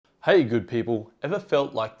Hey good people, ever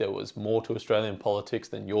felt like there was more to Australian politics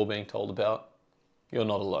than you're being told about? You're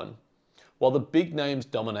not alone. While the big names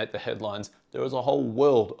dominate the headlines, there is a whole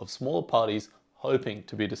world of smaller parties hoping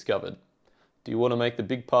to be discovered. Do you want to make the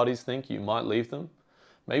big parties think you might leave them?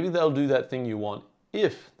 Maybe they'll do that thing you want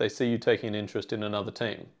if they see you taking an interest in another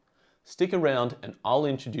team. Stick around and I'll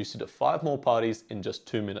introduce you to 5 more parties in just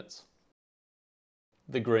 2 minutes.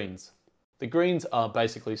 The Greens. The Greens are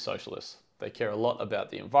basically socialists. They care a lot about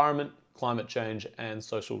the environment, climate change, and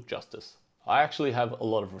social justice. I actually have a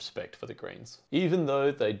lot of respect for the Greens. Even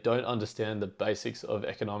though they don't understand the basics of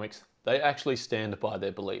economics, they actually stand by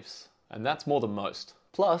their beliefs. And that's more than most.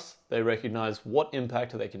 Plus, they recognise what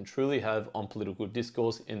impact they can truly have on political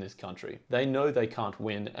discourse in this country. They know they can't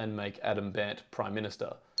win and make Adam Bant Prime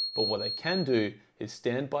Minister, but what they can do is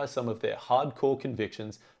stand by some of their hardcore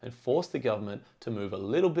convictions and force the government to move a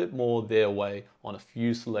little bit more their way on a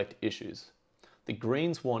few select issues. The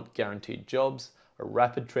Greens want guaranteed jobs, a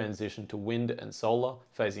rapid transition to wind and solar,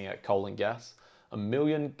 phasing out coal and gas, 1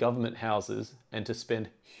 million government houses, and to spend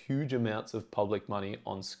huge amounts of public money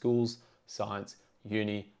on schools, science,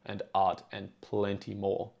 uni, and art, and plenty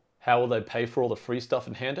more. How will they pay for all the free stuff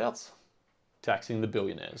and handouts? Taxing the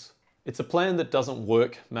billionaires. It's a plan that doesn't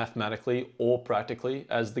work mathematically or practically,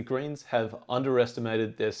 as the Greens have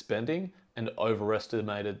underestimated their spending and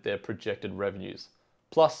overestimated their projected revenues.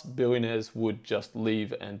 Plus, billionaires would just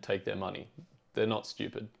leave and take their money. They're not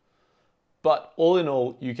stupid. But all in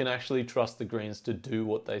all, you can actually trust the Greens to do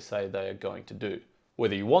what they say they are going to do.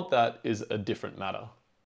 Whether you want that is a different matter.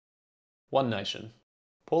 One Nation.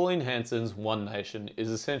 Pauline Hanson's One Nation is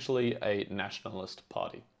essentially a nationalist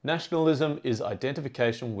party. Nationalism is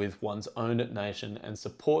identification with one's own nation and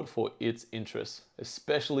support for its interests,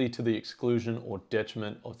 especially to the exclusion or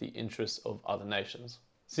detriment of the interests of other nations.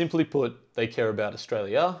 Simply put, they care about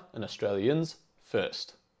Australia and Australians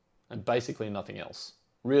first, and basically nothing else.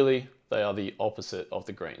 Really, they are the opposite of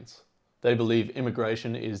the Greens. They believe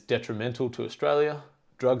immigration is detrimental to Australia,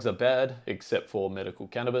 drugs are bad, except for medical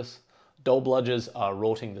cannabis, dole bludgers are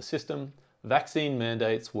rorting the system, vaccine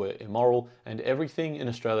mandates were immoral, and everything in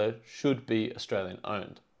Australia should be Australian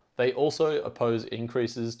owned. They also oppose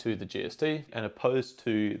increases to the GST and oppose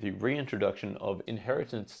to the reintroduction of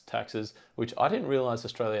inheritance taxes, which I didn't realise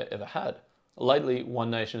Australia ever had. Lately,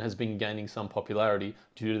 One Nation has been gaining some popularity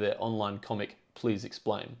due to their online comic Please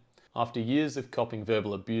Explain. After years of copying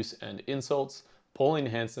verbal abuse and insults, Pauline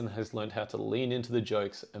Hanson has learned how to lean into the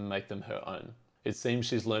jokes and make them her own. It seems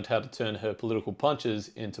she's learned how to turn her political punches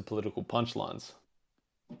into political punchlines.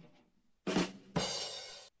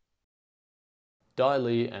 Di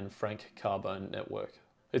Lee and Frank Carbone Network.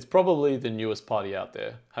 It's probably the newest party out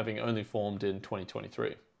there, having only formed in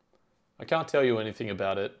 2023. I can't tell you anything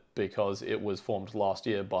about it because it was formed last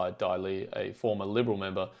year by Di Lee, a former Liberal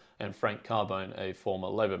member, and Frank Carbone, a former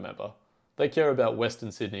Labor member. They care about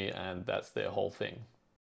Western Sydney and that's their whole thing.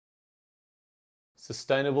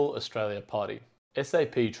 Sustainable Australia Party.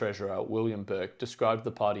 SAP Treasurer William Burke described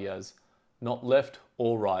the party as not left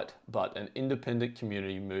or right, but an independent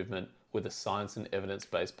community movement with a science and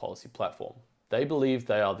evidence-based policy platform. They believe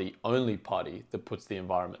they are the only party that puts the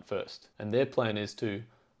environment first, and their plan is to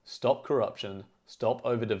stop corruption, stop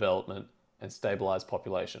overdevelopment, and stabilise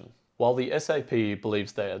population. While the SAP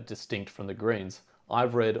believes they are distinct from the Greens,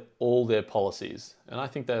 I've read all their policies, and I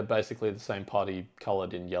think they are basically the same party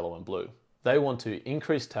coloured in yellow and blue. They want to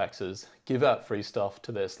increase taxes, give out free stuff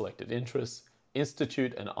to their selected interests,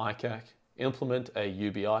 institute an ICAC, implement a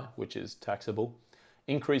UBI, which is taxable,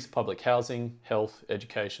 increase public housing, health,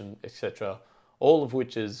 education, etc., all of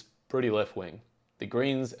which is pretty left-wing. The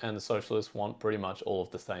Greens and the Socialists want pretty much all of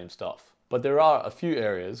the same stuff. But there are a few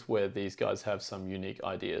areas where these guys have some unique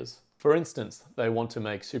ideas. For instance, they want to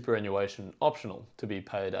make superannuation optional to be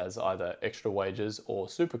paid as either extra wages or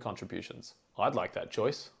super contributions. I'd like that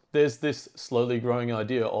choice. There's this slowly growing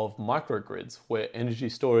idea of microgrids where energy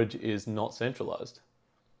storage is not centralised.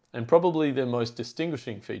 And probably their most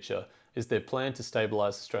distinguishing feature is their plan to stabilise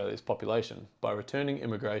Australia's population by returning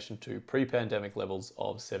immigration to pre-pandemic levels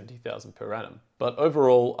of 70,000 per annum. But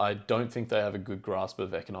overall, I don't think they have a good grasp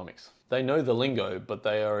of economics. They know the lingo, but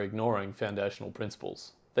they are ignoring foundational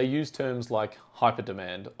principles. They use terms like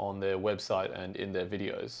hyperdemand on their website and in their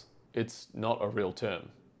videos. It's not a real term.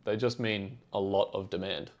 They just mean a lot of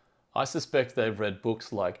demand. I suspect they've read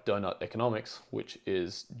books like Donut Economics, which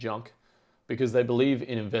is junk, because they believe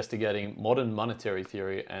in investigating modern monetary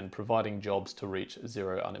theory and providing jobs to reach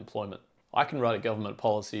zero unemployment. I can write a government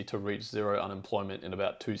policy to reach zero unemployment in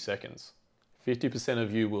about 2 seconds. 50%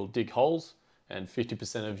 of you will dig holes and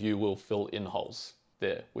 50% of you will fill in holes.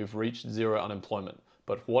 There, we've reached zero unemployment.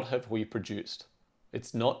 But what have we produced?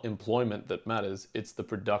 It's not employment that matters, it's the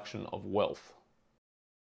production of wealth.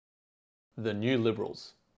 The New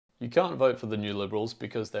Liberals. You can't vote for the New Liberals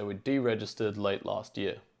because they were deregistered late last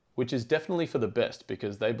year, which is definitely for the best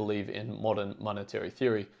because they believe in modern monetary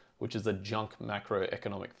theory, which is a junk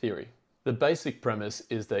macroeconomic theory. The basic premise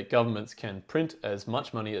is that governments can print as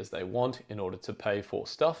much money as they want in order to pay for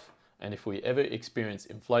stuff, and if we ever experience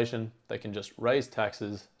inflation, they can just raise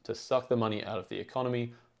taxes to suck the money out of the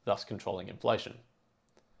economy, thus controlling inflation.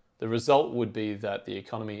 The result would be that the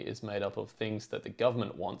economy is made up of things that the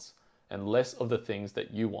government wants and less of the things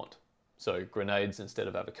that you want. So grenades instead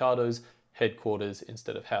of avocados, headquarters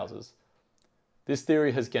instead of houses. This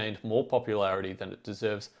theory has gained more popularity than it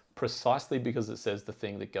deserves precisely because it says the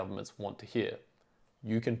thing that governments want to hear.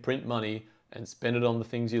 You can print money and spend it on the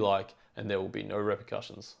things you like and there will be no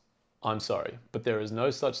repercussions. I'm sorry, but there is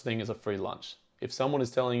no such thing as a free lunch. If someone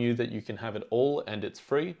is telling you that you can have it all and it's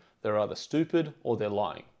free, they're either stupid or they're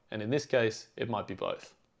lying. And in this case, it might be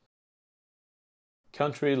both.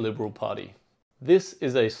 Country Liberal Party. This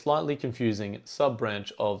is a slightly confusing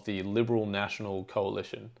sub-branch of the Liberal National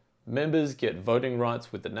Coalition. Members get voting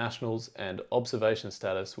rights with the Nationals and observation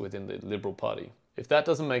status within the Liberal Party. If that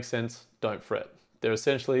doesn't make sense, don't fret. They're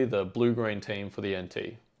essentially the blue-green team for the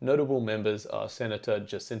NT. Notable members are Senator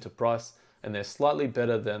Jacinta Price, and they're slightly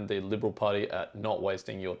better than the Liberal Party at not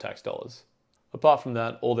wasting your tax dollars. Apart from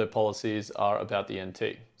that, all their policies are about the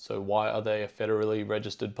NT. So why are they a federally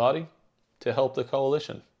registered party? To help the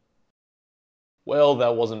coalition. Well,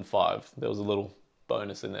 that wasn't 5. There was a little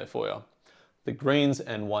bonus in there for you. The Greens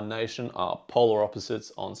and One Nation are polar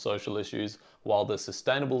opposites on social issues, while the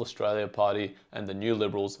Sustainable Australia Party and the New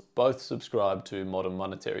Liberals both subscribe to modern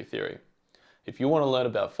monetary theory. If you want to learn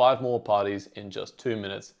about 5 more parties in just 2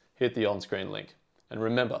 minutes, hit the on-screen link. And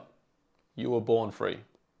remember, you were born free.